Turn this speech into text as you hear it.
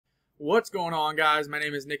What's going on, guys? My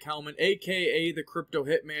name is Nick Hellman, aka the Crypto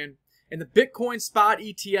Hitman, and the Bitcoin Spot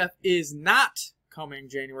ETF is not coming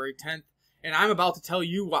January 10th, and I'm about to tell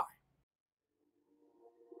you why.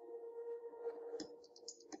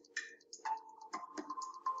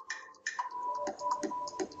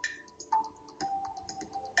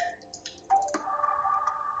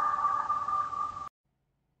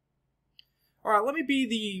 Alright, let me be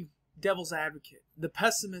the devil's advocate, the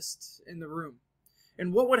pessimist in the room.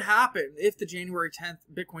 And what would happen if the January 10th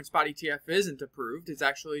Bitcoin Spot ETF isn't approved? It's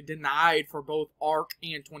actually denied for both ARK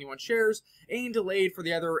and 21 shares and delayed for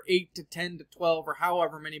the other 8 to 10 to 12 or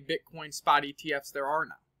however many Bitcoin Spot ETFs there are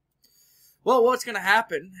now. Well, what's going to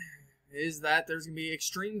happen is that there's going to be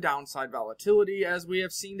extreme downside volatility, as we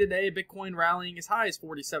have seen today, Bitcoin rallying as high as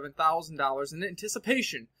 $47,000 in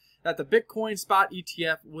anticipation that the Bitcoin Spot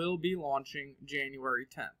ETF will be launching January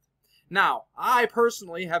 10th. Now, I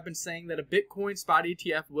personally have been saying that a Bitcoin Spot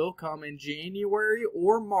ETF will come in January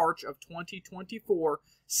or March of 2024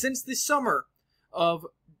 since the summer of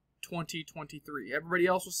 2023. Everybody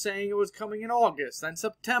else was saying it was coming in August, then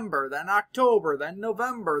September, then October, then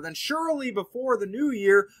November, then surely before the new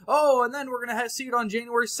year. Oh, and then we're going to see it on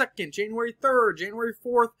January 2nd, January 3rd, January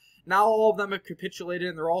 4th. Now all of them have capitulated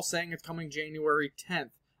and they're all saying it's coming January 10th.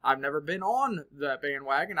 I've never been on that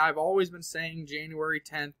bandwagon. I've always been saying January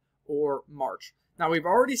 10th. Or March. Now, we've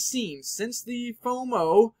already seen, since the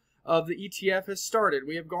FOMO of the ETF has started,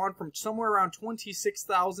 we have gone from somewhere around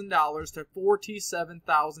 $26,000 to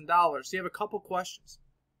 $47,000. So you have a couple questions.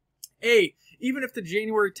 A, even if the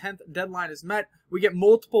January 10th deadline is met, we get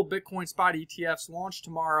multiple Bitcoin Spot ETFs launched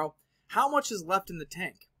tomorrow. How much is left in the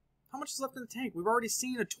tank? How much is left in the tank? We've already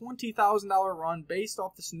seen a $20,000 run based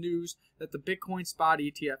off this news that the Bitcoin Spot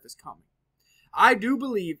ETF is coming. I do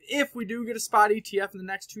believe if we do get a spot ETF in the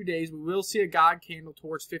next 2 days, we will see a God candle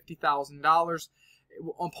towards $50,000.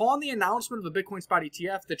 Upon the announcement of the Bitcoin Spot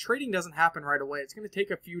ETF, the trading doesn't happen right away. It's going to take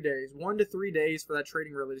a few days, 1 to 3 days for that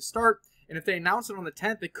trading really to start. And if they announce it on the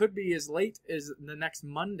 10th, it could be as late as the next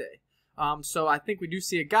Monday. So I think we do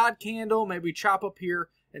see a God candle, maybe chop up here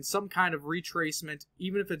and some kind of retracement,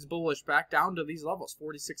 even if it's bullish, back down to these levels,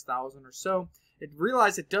 46,000 or so.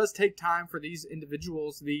 Realize it does take time for these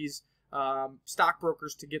individuals, these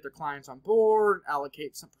stockbrokers, to get their clients on board,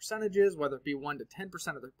 allocate some percentages, whether it be 1 to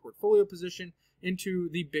 10% of their portfolio position into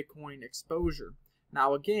the Bitcoin exposure.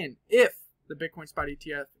 Now, again, if the Bitcoin Spot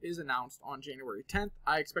ETF is announced on January 10th,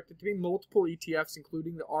 I expect it to be multiple ETFs,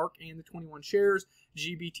 including the ARK and the 21 shares,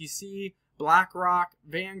 GBTC, BlackRock,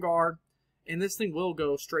 Vanguard, and this thing will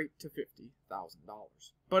go straight to $50,000.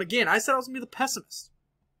 But again, I said I was going to be the pessimist.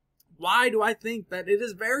 Why do I think that it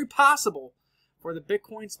is very possible for the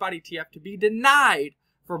Bitcoin Spot ETF to be denied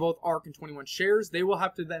for both ARK and 21 shares? They will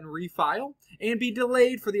have to then refile and be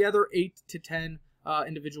delayed for the other 8 to 10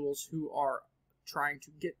 individuals who are trying to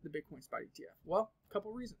get the Bitcoin Spot ETF. Well, a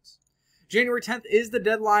couple reasons. January 10th is the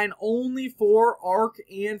deadline only for ARK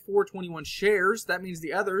and for 21 shares. That means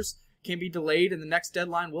the others can be delayed, and the next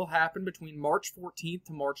deadline will happen between March 14th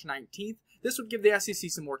to March 19th. This would give the SEC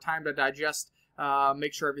some more time to digest,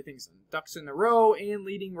 make sure everything's ducks in a row, and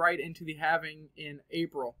leading right into the halving in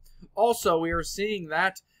April. Also, we are seeing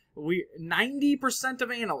that 90% of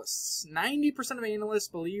analysts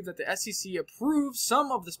believe that the SEC approves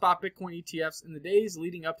some of the spot Bitcoin ETFs in the days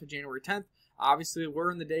leading up to January 10th. Obviously, we're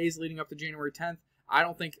in the days leading up to January 10th. I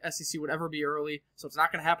don't think SEC would ever be early, so it's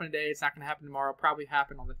not going to happen today. It's not going to happen tomorrow. Probably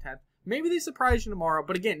happen on the 10th. Maybe they surprise you tomorrow,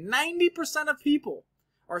 but again, 90% of people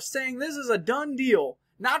are saying this is a done deal.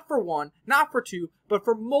 Not for 1, not for 2, but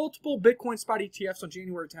for multiple Bitcoin Spot ETFs on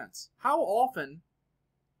January 10th. How often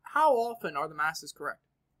are the masses correct?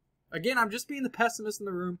 Again, I'm just being the pessimist in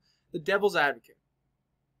the room, the devil's advocate.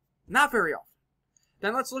 Not very often.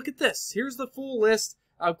 Then let's look at this. Here's the full list.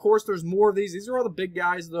 Of course, there's more of these. These are all the big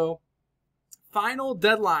guys, though. Final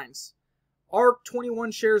deadlines. ARK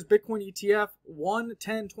 21 shares Bitcoin ETF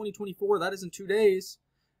 1/10/2024. That is in 2 days.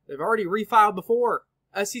 They've already refiled before.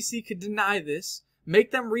 SEC could deny this.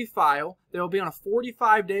 Make them refile. They'll be on a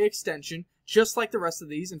 45-day extension, just like the rest of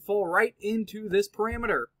these, and fall right into this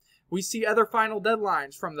parameter. We see other final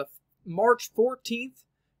deadlines from the March 14th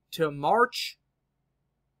to March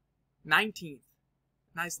 19th.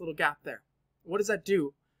 Nice little gap there. What does that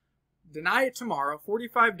do? Deny it tomorrow,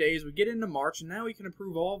 45 days, we get into March, and now we can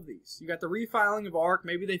approve all of these. You got the refiling of ARK,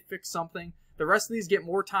 maybe they fix something. The rest of these get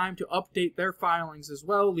more time to update their filings as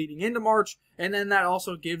well leading into March, and then that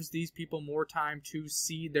also gives these people more time to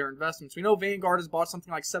seed their investments. We know Vanguard has bought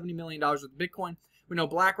something like $70 million with Bitcoin. We know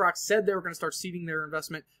BlackRock said they were going to start seeding their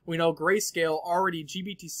investment. We know Grayscale already,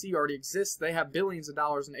 GBTC already exists. They have billions of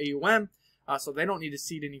dollars in AUM, so they don't need to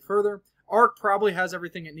seed any further. ARK probably has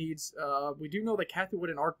everything it needs. We do know that Cathie Wood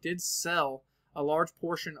and ARK did sell a large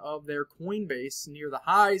portion of their Coinbase near the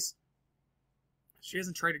highs. She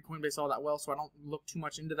hasn't traded Coinbase all that well, so I don't look too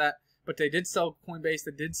much into that. But they did sell Coinbase.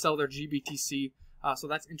 They did sell their GBTC, so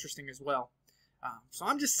that's interesting as well. So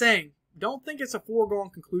I'm just saying, don't think it's a foregone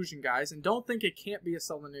conclusion, guys, and don't think it can't be a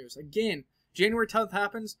sell the news. Again, January 10th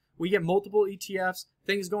happens, we get multiple ETFs,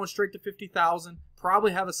 things going straight to 50,000,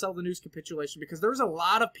 probably have a sell the news capitulation because there's a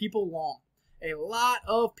lot of people long. A lot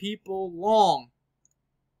of people long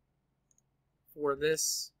for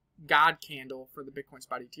this God candle for the Bitcoin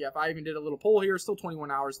Spot ETF. I even did a little poll here, still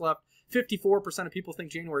 21 hours left. 54% of people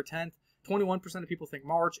think January 10th, 21% of people think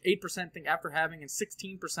March, 8% think after halving, and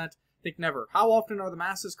 16% think never. How often are the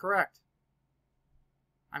masses correct?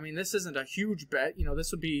 I mean, this isn't a huge bet. You know,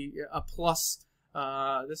 this would be a plus.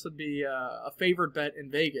 This would be a favored bet in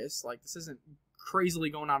Vegas. Like, this isn't crazily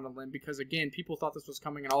going out on a limb because, again, people thought this was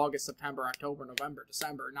coming in August, September, October, November,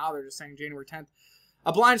 December. Now they're just saying January 10th.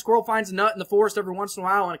 A blind squirrel finds a nut in the forest every once in a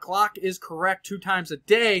while, and a clock is correct 2 times a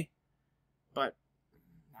day. But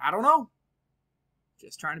I don't know.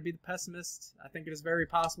 Just trying to be the pessimist. I think it is very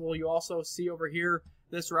possible. You also see over here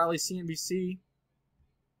this rally CNBC.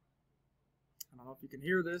 I don't know if you can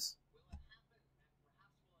hear this.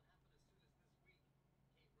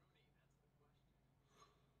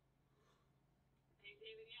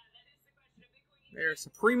 They're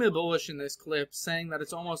supremely bullish in this clip, saying that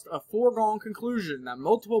it's almost a foregone conclusion that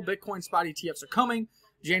multiple Bitcoin spot ETFs are coming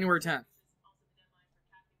January 10th.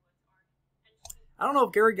 I don't know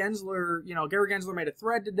if Gary Gensler, Gary Gensler made a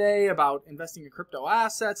thread today about investing in crypto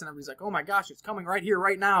assets, and everybody's like, oh my gosh, it's coming right here,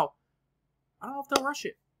 right now. I don't know if they'll rush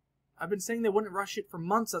it. I've been saying they wouldn't rush it for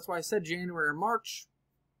months. That's why I said January or March.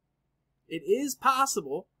 It is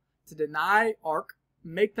possible to deny ARK,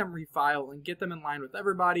 make them refile, and get them in line with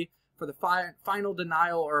everybody for the final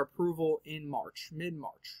denial or approval in March,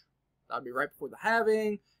 mid-March. That would be right before the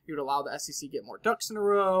halving. You would allow the SEC to get more ducks in a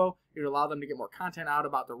row. You would allow them to get more content out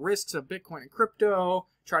about the risks of Bitcoin and crypto.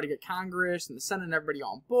 Try to get Congress and the Senate and everybody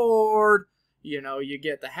on board. You know, you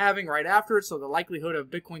get the halving right after it, so the likelihood of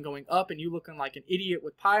Bitcoin going up and you looking like an idiot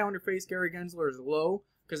with pie on your face, Gary Gensler, is low.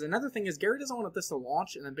 Because another thing is, Gary doesn't want this to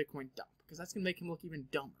launch and then Bitcoin dump, because that's going to make him look even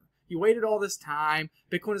dumber. You waited all this time.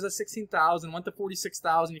 Bitcoin is at 16,000, went to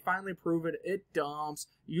 46,000. You finally approve it. It dumps.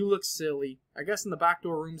 You look silly. I guess in the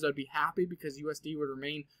backdoor rooms, I'd be happy because USD would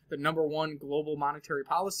remain the #1 global monetary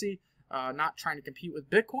policy, not trying to compete with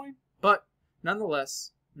Bitcoin. But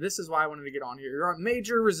nonetheless, this is why I wanted to get on here. You're at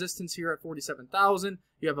major resistance here at 47,000.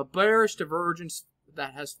 You have a bearish divergence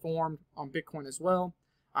that has formed on Bitcoin as well.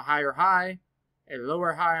 A higher high, a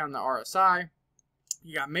lower high on the RSI.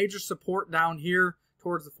 You got major support down here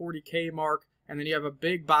towards the 40K mark, and then you have a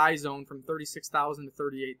big buy zone from 36,000 to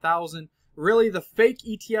 38,000. Really, the fake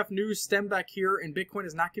ETF news stem back here, and Bitcoin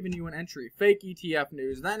is not giving you an entry. Fake ETF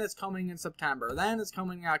news. Then it's coming in September. Then it's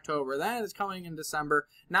coming in October. Then it's coming in December.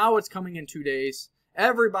 Now it's coming in 2 days.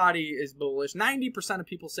 Everybody is bullish. 90% of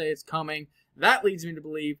people say it's coming. That leads me to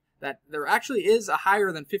believe that there actually is a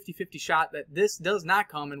higher than 50-50 shot that this does not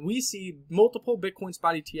come, and we see multiple Bitcoin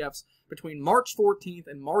spot ETFs between March 14th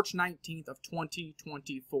and March 19th of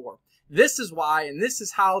 2024. This is why, and this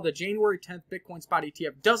is how the January 10th Bitcoin spot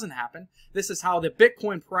ETF doesn't happen. This is how the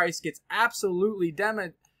Bitcoin price gets absolutely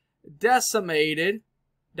decimated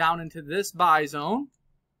down into this buy zone.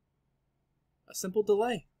 A simple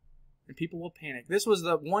delay, and people will panic. This was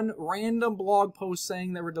the one random blog post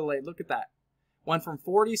saying they were delayed. Look at that. Went from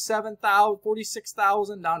 46,000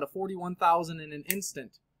 down to 41,000 in an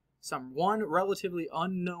instant. Some one relatively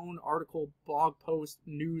unknown article, blog post,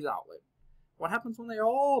 news outlet. What happens when they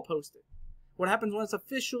all post it? What happens when it's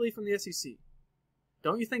officially from the SEC?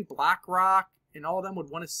 Don't you think BlackRock and all of them would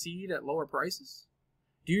want to seed at lower prices?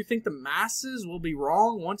 Do you think the masses will be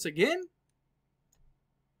wrong once again?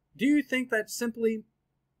 Do you think that simply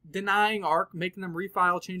denying ARK, making them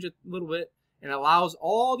refile, change it a little bit, and allows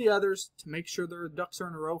all the others to make sure their ducks are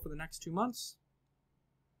in a row for the next 2 months?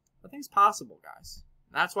 I think it's possible, guys.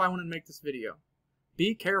 That's why I wanted to make this video.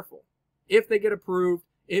 Be careful. If they get approved,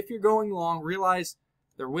 if you're going long, realize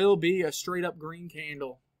there will be a straight up green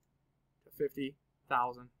candle to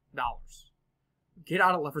 $50,000. Get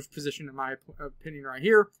out of leverage position, in my opinion, right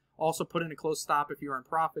here. Also put in a close stop if you're in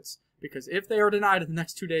profits, because if they are denied in the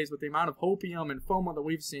next 2 days with the amount of hopium and FOMO that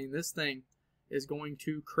we've seen, this thing is going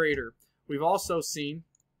to crater. We've also seen,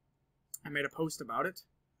 I made a post about it,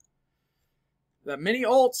 that many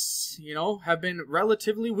alts, have been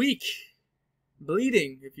relatively weak,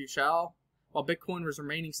 bleeding, if you shall, while Bitcoin was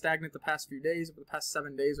remaining stagnant the past few days, over the past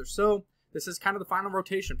 7 days or so. This is kind of the final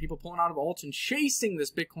rotation. People pulling out of alts and chasing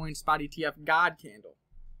this Bitcoin spot ETF God candle.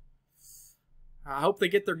 I hope they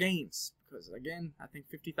get their gains because, again, I think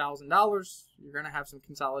 $50,000, you're going to have some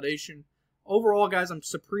consolidation. Overall, guys, I'm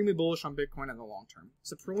supremely bullish on Bitcoin in the long term.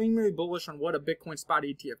 Supremely bullish on what a Bitcoin spot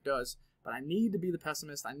ETF does. But I need to be the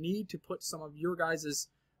pessimist. I need to put some of your guys'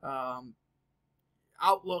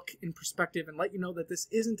 outlook in perspective and let you know that this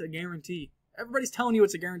isn't a guarantee. Everybody's telling you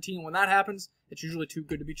it's a guarantee, and when that happens, it's usually too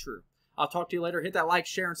good to be true. I'll talk to you later. Hit that like,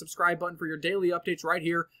 share, and subscribe button for your daily updates right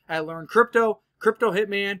here at Learn Crypto, Crypto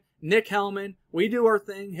Hitman, Nick Hellman. We do our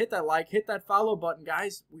thing. Hit that like, hit that follow button,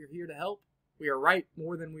 guys. We're here to help. We are right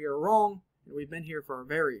more than we are wrong, and we've been here for a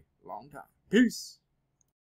very long time. Peace.